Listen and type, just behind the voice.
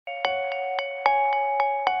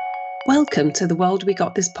Welcome to the World We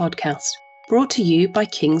Got This podcast, brought to you by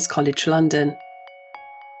King's College London.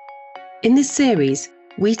 In this series,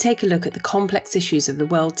 we take a look at the complex issues of the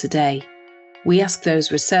world today. We ask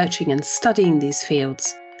those researching and studying these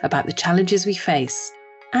fields about the challenges we face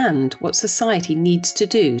and what society needs to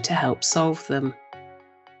do to help solve them.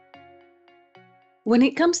 When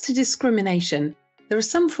it comes to discrimination, there are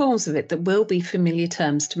some forms of it that will be familiar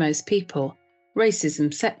terms to most people.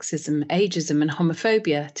 Racism, sexism, ageism and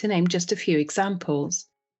homophobia, to name just a few examples.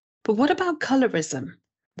 But what about colourism?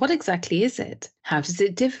 What exactly is it? How does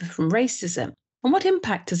it differ from racism? And what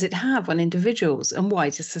impact does it have on individuals and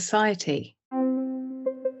wider society?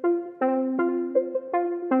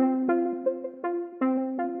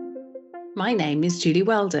 My name is Julie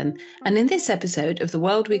Weldon, and in this episode of the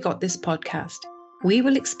World We Got This podcast, we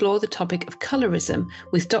will explore the topic of colourism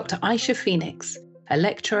with Dr. Aisha Phoenix, a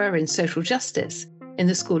lecturer in social justice in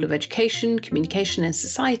the School of Education, Communication and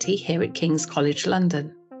Society here at King's College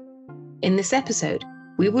London. In this episode,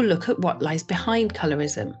 we will look at what lies behind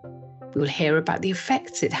colourism. We will hear about the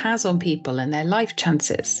effects it has on people and their life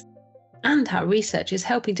chances, and how research is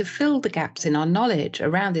helping to fill the gaps in our knowledge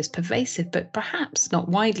around this pervasive but perhaps not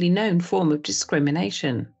widely known form of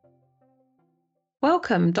discrimination.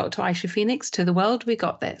 Welcome, Dr. Aisha Phoenix, to The World We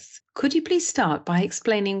Got This. Could you please start by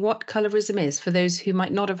explaining what colourism is for those who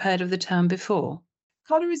might not have heard of the term before?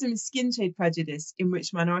 Colourism is skin shade prejudice in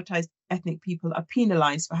which minoritised ethnic people are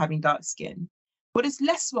penalised for having dark skin. What is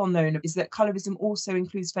less well known is that colourism also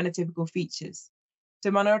includes phenotypical features.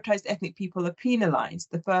 So minoritised ethnic people are penalised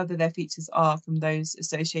the further their features are from those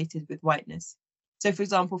associated with whiteness. So, for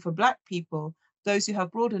example, for Black people, those who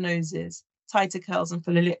have broader noses, tighter curls and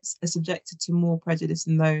fuller lips are subjected to more prejudice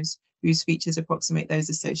than those whose features approximate those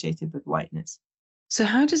associated with whiteness. So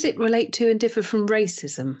how does it relate to and differ from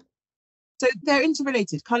racism? So they're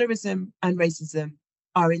interrelated. Colourism and racism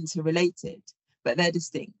are interrelated, but they're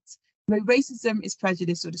distinct. Racism is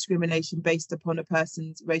prejudice or discrimination based upon a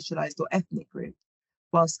person's racialized or ethnic group,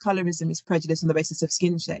 whilst colourism is prejudice on the basis of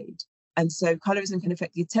skin shade. And so colourism can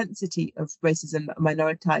affect the intensity of racism that a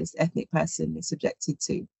minoritized ethnic person is subjected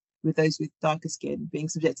to, with those with darker skin being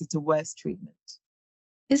subjected to worse treatment.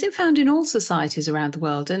 Is it found in all societies around the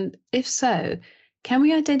world? And if so, can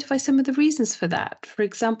we identify some of the reasons for that? For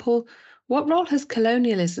example, what role has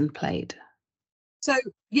colonialism played? So,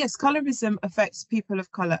 yes, colourism affects people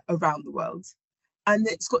of colour around the world, and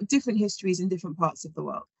it's got different histories in different parts of the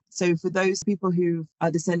world. So for those people who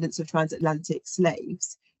are descendants of transatlantic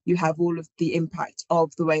slaves, you have all of the impact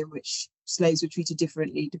of the way in which slaves were treated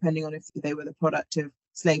differently, depending on if they were the product of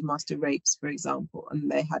slave master rapes, for example, and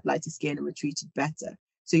they had lighter skin and were treated better.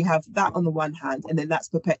 So you have that on the one hand, and then that's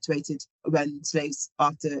perpetuated when slaves,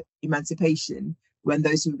 after emancipation, when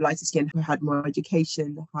those who have lighter skin had more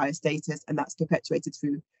education, higher status, and that's perpetuated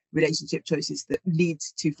through relationship choices that lead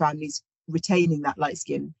to families retaining that light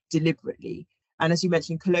skin deliberately. And as you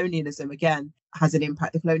mentioned, colonialism, again, has an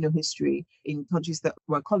impact. The colonial history in countries that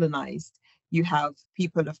were colonized, you have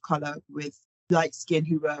people of colour with light skin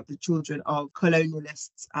who were the children of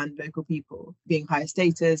colonialists and local people being higher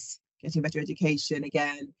status, getting better education,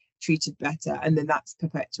 again, treated better, and then that's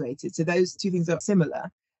perpetuated. So those two things are similar.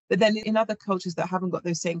 But then in other cultures that haven't got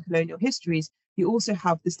those same colonial histories, you also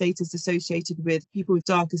have the status associated with people with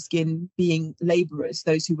darker skin being labourers,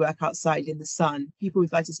 those who work outside in the sun, people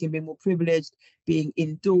with lighter skin being more privileged, being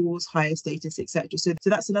indoors, higher status, etc. So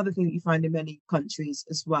that's another thing that you find in many countries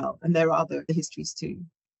as well. And there are other histories too.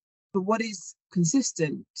 But what is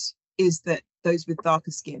consistent is that those with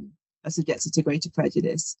darker skin are subjected to greater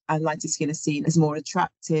prejudice, and lighter skin is seen as more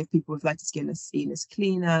attractive. People with lighter skin are seen as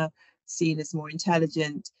cleaner, seen as more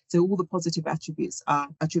intelligent. So all the positive attributes are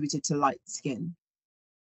attributed to light skin.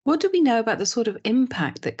 What do we know about the sort of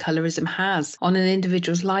impact that colourism has on an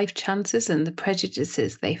individual's life chances and the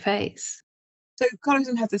prejudices they face? So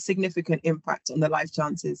colourism has a significant impact on the life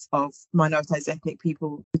chances of minoritized ethnic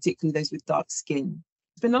people, particularly those with dark skin.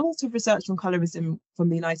 There's been a lot of research on colourism from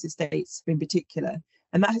the United States in particular,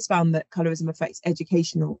 and that has found that colourism affects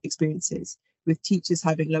educational experiences, with teachers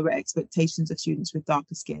having lower expectations of students with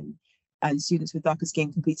darker skin, and students with darker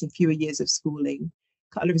skin completing fewer years of schooling.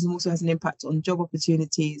 Colourism also has an impact on job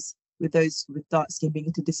opportunities, with those with dark skin being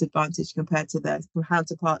at a disadvantage compared to their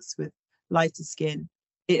counterparts with lighter skin.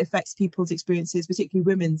 It affects people's experiences, particularly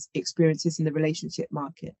women's experiences in the relationship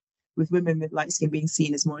market, with women with light skin being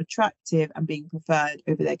seen as more attractive and being preferred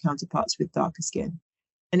over their counterparts with darker skin.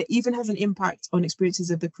 And it even has an impact on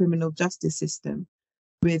experiences of the criminal justice system,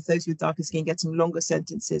 with those with darker skin getting longer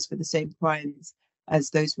sentences for the same crimes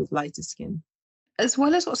as those with lighter skin. As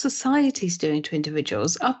well as what society's doing to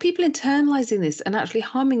individuals, are people internalizing this and actually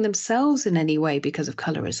harming themselves in any way because of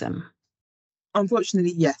colorism?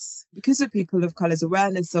 Unfortunately, yes. Because of people of colour's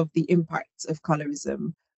awareness of the impact of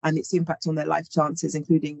colorism and its impact on their life chances,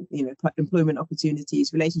 including, employment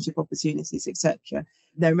opportunities, relationship opportunities, etc.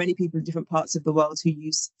 There are many people in different parts of the world who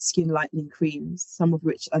use skin lightening creams, some of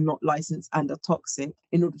which are not licensed and are toxic,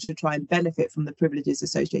 in order to try and benefit from the privileges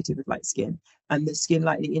associated with light skin. And the skin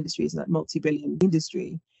lightening industry is a multi-billion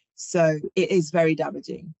industry. So it is very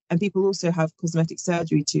damaging. And people also have cosmetic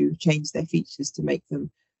surgery to change their features to make them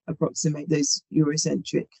approximate those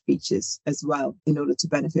Eurocentric features as well, in order to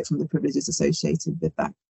benefit from the privileges associated with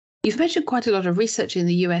that. You've mentioned quite a lot of research in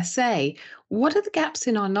the USA. What are the gaps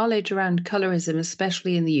in our knowledge around colorism,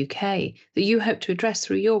 especially in the UK, that you hope to address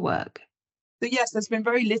through your work? So yes, there's been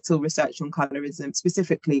very little research on colorism,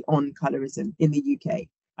 specifically on colorism in the UK.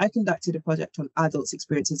 I conducted a project on adults'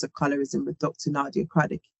 experiences of colorism with Dr. Nadia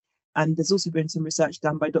Craddock. And there's also been some research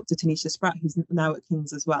done by Dr. Tanisha Spratt, who's now at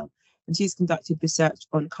King's as well. And she's conducted research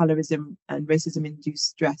on colorism and racism-induced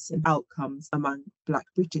stress and outcomes among Black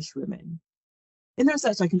British women. In the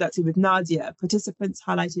research I conducted with Nadia, participants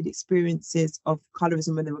highlighted experiences of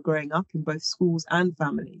colorism when they were growing up in both schools and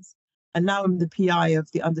families. And now I'm the PI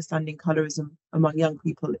of the Understanding Colorism Among Young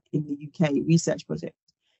People in the UK research project.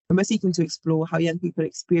 And we're seeking to explore how young people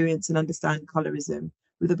experience and understand colorism,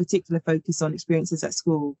 with a particular focus on experiences at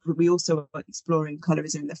school, but we also are exploring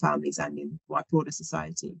colorism in the families and in broader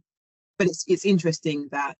society. But it's interesting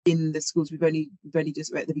that in the schools, we've only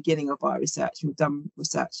just at the beginning of our research. We've done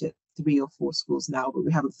research at 3 or 4 schools now, but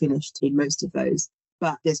we haven't finished in most of those.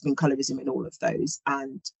 But there's been colorism in all of those,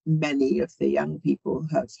 and many of the young people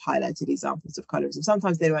have highlighted examples of colorism.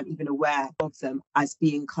 Sometimes they weren't even aware of them as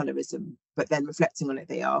being colorism, but then reflecting on it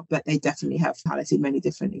they are. But they definitely have highlighted many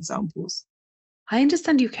different examples. I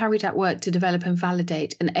understand you carried out work to develop and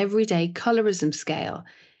validate an everyday colorism scale.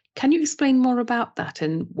 Can you explain more about that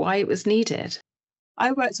and why it was needed?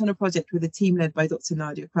 I worked on a project with a team led by Dr.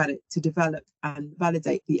 Nadia Craddock to develop and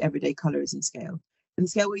validate the everyday colorism scale. And the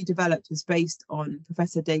scale we developed was based on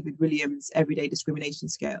Professor David Williams' Everyday Discrimination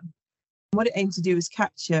Scale. And what it aimed to do is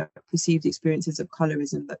capture perceived experiences of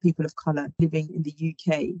colorism that people of colour living in the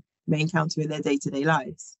UK may encounter in their day-to-day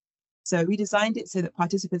lives. So we designed it so that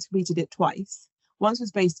participants completed it twice. Once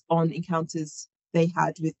was based on encounters they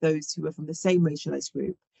had with those who were from the same racialized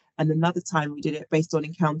group, and another time we did it based on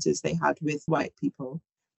encounters they had with white people.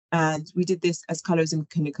 And we did this as colorism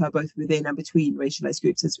can occur both within and between racialized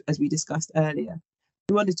groups, as we discussed earlier.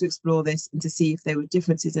 We wanted to explore this and to see if there were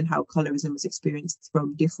differences in how colorism was experienced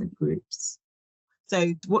from different groups.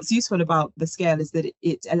 So what's useful about the scale is that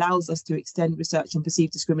it allows us to extend research on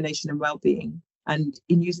perceived discrimination and well-being. And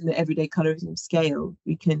in using the everyday colorism scale,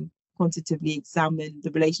 we can quantitatively examine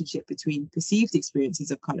the relationship between perceived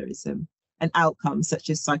experiences of colorism and outcomes such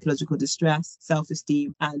as psychological distress,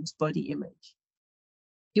 self-esteem, and body image.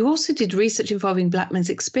 You also did research involving Black men's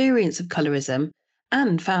experience of colorism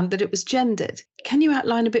and found that it was gendered. Can you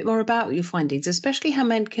outline a bit more about your findings, especially how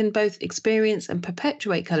men can both experience and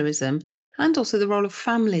perpetuate colorism, and also the role of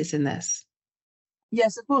families in this?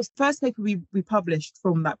 Yes, of course. First paper we published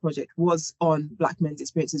from that project was on Black men's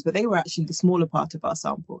experiences, but they were actually the smaller part of our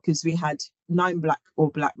sample because we had 9 Black or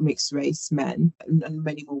Black mixed race men and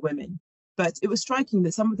many more women. But it was striking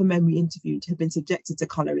that some of the men we interviewed had been subjected to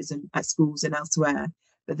colorism at schools and elsewhere,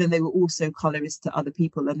 but then they were also colorist to other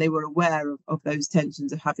people, and they were aware of those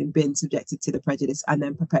tensions of having been subjected to the prejudice and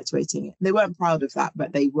then perpetuating it. They weren't proud of that,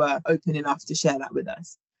 but they were open enough to share that with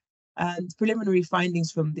us. And preliminary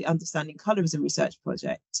findings from the Understanding Colorism research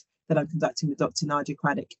project that I'm conducting with Dr. Nadia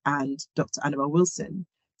Craddock and Dr. Annabel Wilson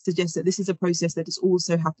suggests that this is a process that is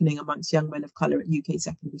also happening amongst young men of colour at UK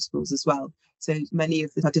secondary schools as well. So many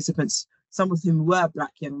of the participants, some of whom were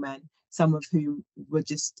Black young men, some of whom were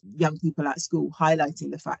just young people at school, highlighting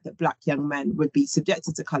the fact that Black young men would be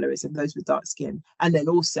subjected to colorism, those with dark skin, and then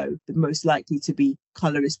also most likely to be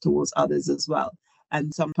colorist towards others as well.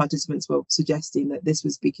 And some participants were suggesting that this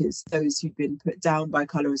was because those who'd been put down by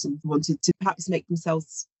colorism wanted to perhaps make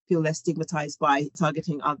themselves feel less stigmatized by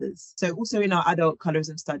targeting others. So also in our adult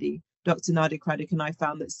colorism study, Dr. Nadia Craddock and I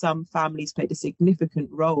found that some families played a significant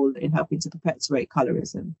role in helping to perpetuate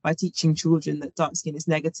colorism by teaching children that dark skin is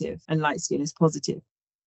negative and light skin is positive.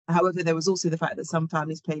 However, there was also the fact that some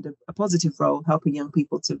families played a positive role helping young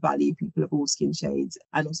people to value people of all skin shades,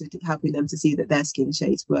 and also helping them to see that their skin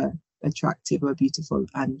shades were attractive, were beautiful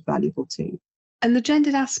and valuable too. And the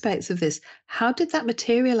gendered aspects of this, how did that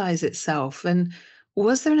materialize itself? And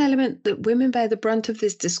was there an element that women bear the brunt of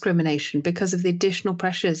this discrimination because of the additional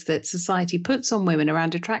pressures that society puts on women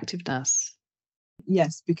around attractiveness?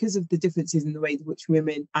 Yes, because of the differences in the way in which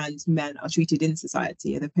women and men are treated in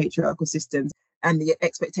society and the patriarchal systems and the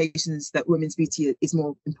expectations that women's beauty is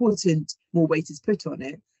more important, more weight is put on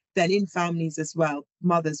it, then in families as well,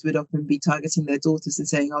 mothers would often be targeting their daughters and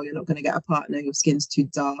saying, oh, you're not going to get a partner, your skin's too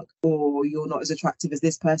dark, or you're not as attractive as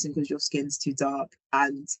this person because your skin's too dark,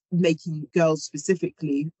 and making girls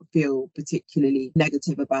specifically feel particularly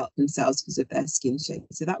negative about themselves because of their skin shade.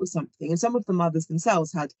 So that was something. And some of the mothers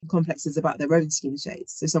themselves had complexes about their own skin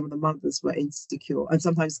shades. So some of the mothers were insecure, and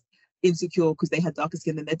sometimes insecure because they had darker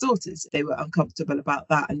skin than their daughters. They were uncomfortable about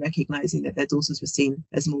that and recognizing that their daughters were seen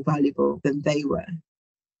as more valuable than they were.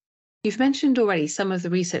 You've mentioned already some of the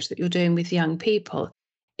research that you're doing with young people.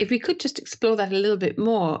 If we could just explore that a little bit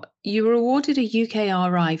more, you were awarded a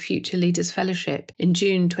UKRI Future Leaders Fellowship in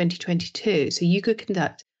June 2022, so you could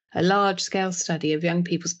conduct a large-scale study of young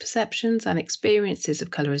people's perceptions and experiences of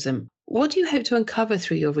colourism. What do you hope to uncover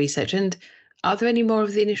through your research, and are there any more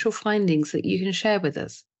of the initial findings that you can share with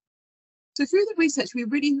us? So through the research, we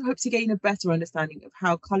really hope to gain a better understanding of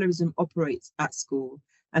how colourism operates at school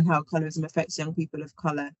and how colourism affects young people of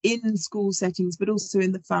colour in school settings, but also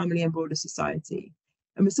in the family and broader society.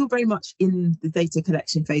 And we're still very much in the data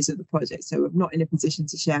collection phase of the project, so we're not in a position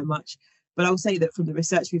to share much. But I'll say that from the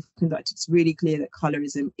research we've conducted, it's really clear that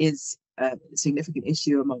colourism is a significant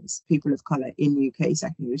issue amongst people of colour in UK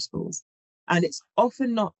secondary schools. And it's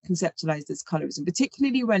often not conceptualised as colourism,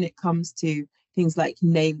 particularly when it comes to things like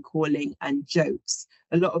name calling and jokes.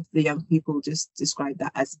 A lot of the young people just describe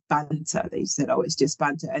that as banter. They said, oh, it's just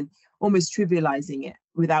banter, and almost trivializing it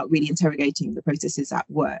without really interrogating the processes at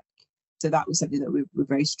work. So that was something that we were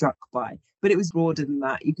very struck by. But it was broader than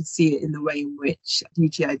that. You could see it in the way in which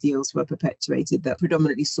beauty ideals were perpetuated that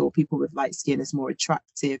predominantly saw people with light skin as more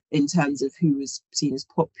attractive in terms of who was seen as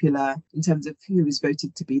popular, in terms of who was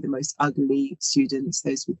voted to be the most ugly students,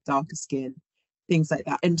 those with darker skin, things like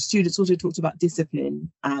that. And students also talked about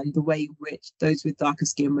discipline and the way in which those with darker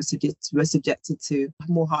skin were subjected to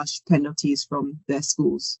more harsh penalties from their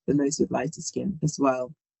schools than those with lighter skin as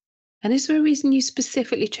well. And is there a reason you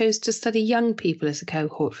specifically chose to study young people as a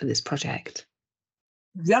cohort for this project?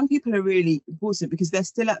 Young people are really important because they're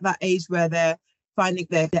still at that age where they're finding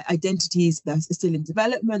their identities, they're still in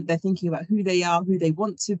development, they're thinking about who they are, who they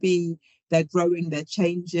want to be, they're growing, they're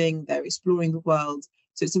changing, they're exploring the world.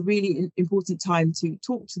 So it's a really important time to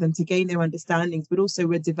talk to them, to gain their understandings, but also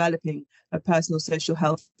we're developing a personal social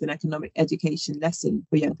health and economic education lesson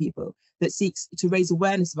for young people that seeks to raise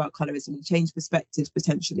awareness about colourism and change perspectives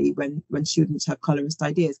potentially when students have colourist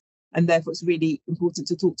ideas. And therefore, it's really important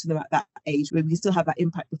to talk to them at that age where we still have that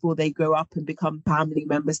impact before they grow up and become family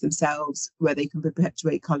members themselves, where they can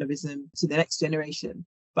perpetuate colorism to the next generation.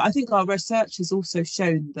 But I think our research has also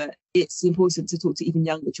shown that it's important to talk to even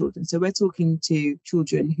younger children. So we're talking to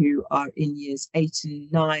children who are in years 8 and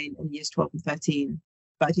 9 and years 12 and 13.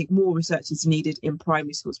 But I think more research is needed in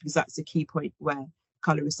primary schools because that's a key point where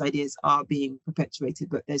colourist ideas are being perpetuated,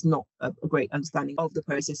 but there's not a great understanding of the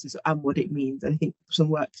processes and what it means. And I think some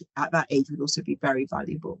work at that age would also be very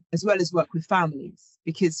valuable, as well as work with families,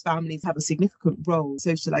 because families have a significant role in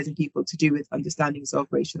socialising people to do with understandings of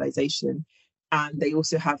racialisation. And they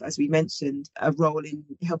also have, as we mentioned, a role in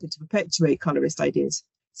helping to perpetuate colourist ideas.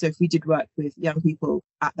 So if we did work with young people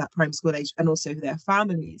at that primary school age and also their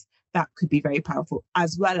families, that could be very powerful,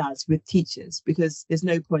 as well as with teachers, because there's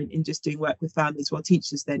no point in just doing work with families while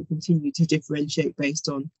teachers then continue to differentiate based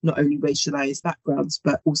on not only racialised backgrounds,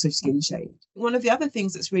 but also skin shade. One of the other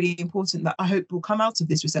things that's really important that I hope will come out of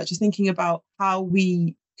this research is thinking about how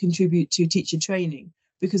we contribute to teacher training,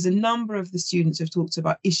 because a number of the students have talked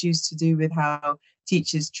about issues to do with how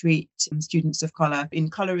teachers treat students of colour in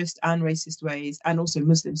colourist and racist ways, and also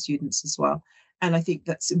Muslim students as well. And I think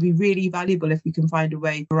that's be really valuable if we can find a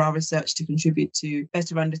way for our research to contribute to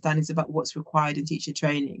better understandings about what's required in teacher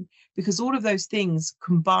training, because all of those things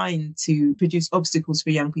combine to produce obstacles for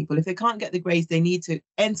young people. If they can't get the grades they need to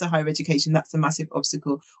enter higher education, that's a massive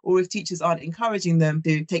obstacle. Or if teachers aren't encouraging them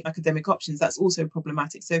to take academic options, that's also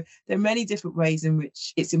problematic. So there are many different ways in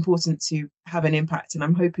which it's important to have an impact. And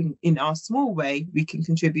I'm hoping in our small way, we can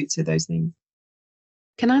contribute to those things.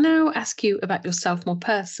 Can I now ask you about yourself more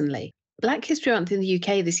personally? Black History Month in the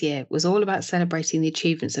UK this year was all about celebrating the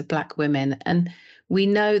achievements of Black women, and we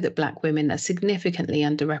know that Black women are significantly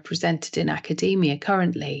underrepresented in academia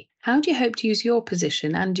currently. How do you hope to use your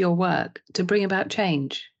position and your work to bring about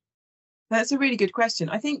change? That's a really good question.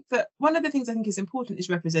 I think that one of the things I think is important is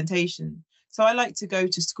representation. So I like to go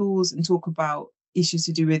to schools and talk about issues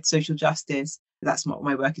to do with social justice. That's what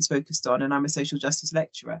my work is focused on, and I'm a social justice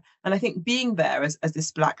lecturer. And I think being there as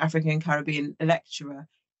this Black African Caribbean lecturer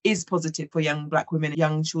is positive for young Black women,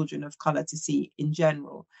 young children of colour to see in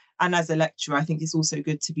general. And as a lecturer, I think it's also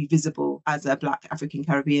good to be visible as a Black African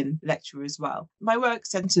Caribbean lecturer as well. My work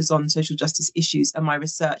centres on social justice issues, and my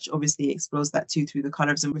research obviously explores that too through the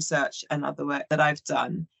colourism research and other work that I've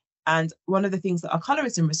done. And one of the things that our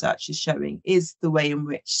colourism research is showing is the way in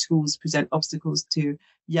which schools present obstacles to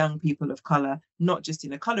young people of colour, not just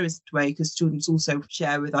in a colourist way, because students also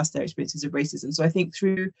share with us their experiences of racism. So I think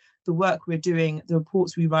through the work we're doing, the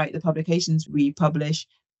reports we write, the publications we publish,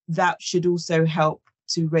 that should also help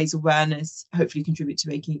to raise awareness, hopefully contribute to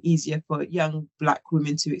making it easier for young Black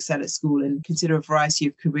women to excel at school and consider a variety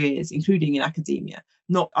of careers, including in academia.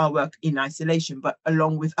 Not our work in isolation, but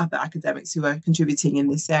along with other academics who are contributing in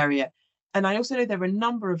this area. And I also know there are a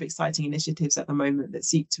number of exciting initiatives at the moment that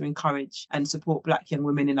seek to encourage and support Black young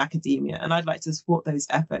women in academia. And I'd like to support those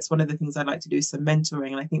efforts. One of the things I'd like to do is some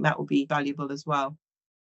mentoring, and I think that will be valuable as well.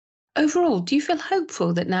 Overall, do you feel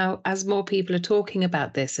hopeful that now, as more people are talking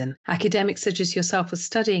about this and academics such as yourself are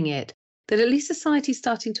studying it, that at least society is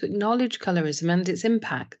starting to acknowledge colourism and its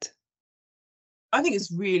impact? I think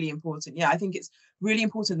it's really important. Yeah, I think it's really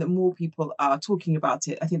important that more people are talking about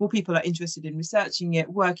it. I think more people are interested in researching it,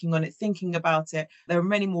 working on it, thinking about it. There are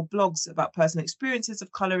many more blogs about personal experiences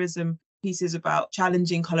of colourism, pieces about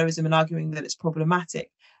challenging colourism and arguing that it's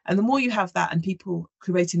problematic. And the more you have that and people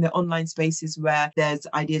creating their online spaces where there's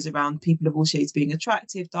ideas around people of all shades being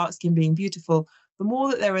attractive, dark skin being beautiful, the more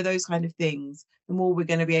that there are those kind of things, the more we're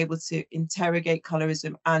going to be able to interrogate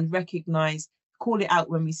colorism and recognise, call it out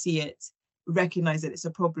when we see it, recognise that it's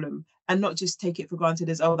a problem, and not just take it for granted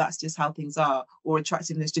as, oh, that's just how things are, or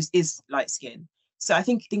attractiveness just is light skin. So I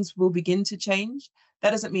think things will begin to change.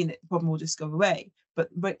 That doesn't mean that the problem will just go away, but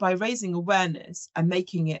by raising awareness and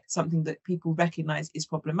making it something that people recognise is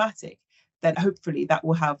problematic, then hopefully that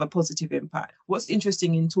will have a positive impact. What's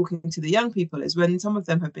interesting in talking to the young people is when some of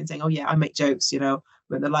them have been saying, oh yeah, I make jokes,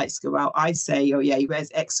 when the lights go out, I say, oh yeah, where's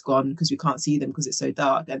X gone? Because we can't see them because it's so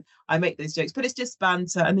dark. And I make those jokes, but it's just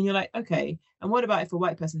banter. And then you're like, okay, and what about if a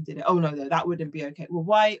white person did it? Oh no, that wouldn't be okay. Well,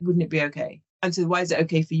 why wouldn't it be okay? And so why is it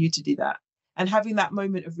okay for you to do that? And having that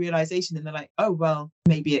moment of realization, and they're like, oh, well,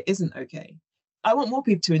 maybe it isn't okay. I want more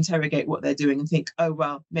people to interrogate what they're doing and think, oh,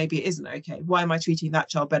 well, maybe it isn't okay. Why am I treating that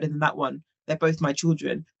child better than that one? They're both my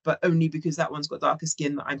children, but only because that one's got darker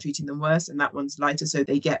skin that I'm treating them worse, and that one's lighter, so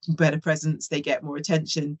they get better presents, they get more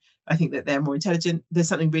attention. I think that they're more intelligent. There's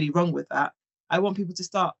something really wrong with that. I want people to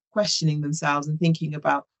start questioning themselves and thinking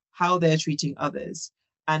about how they're treating others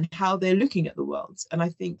and how they're looking at the world. And I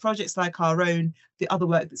think projects like our own, the other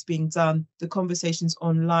work that's being done, the conversations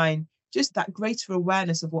online, just that greater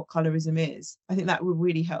awareness of what colourism is, I think that will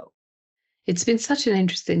really help. It's been such an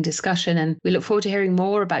interesting discussion, and we look forward to hearing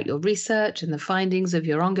more about your research and the findings of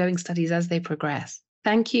your ongoing studies as they progress.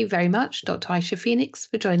 Thank you very much, Dr. Aisha Phoenix,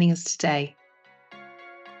 for joining us today.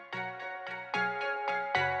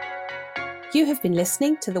 You have been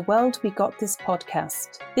listening to The World We Got This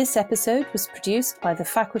podcast. This episode was produced by the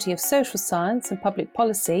Faculty of Social Science and Public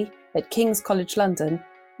Policy at King's College London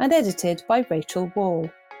and edited by Rachel Wall.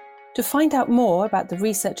 To find out more about the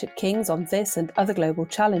research at King's on this and other global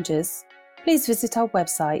challenges, please visit our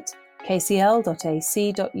website, kcl.ac.uk.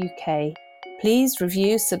 Please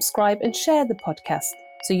review, subscribe and share the podcast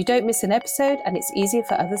so you don't miss an episode and it's easier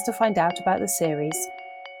for others to find out about the series.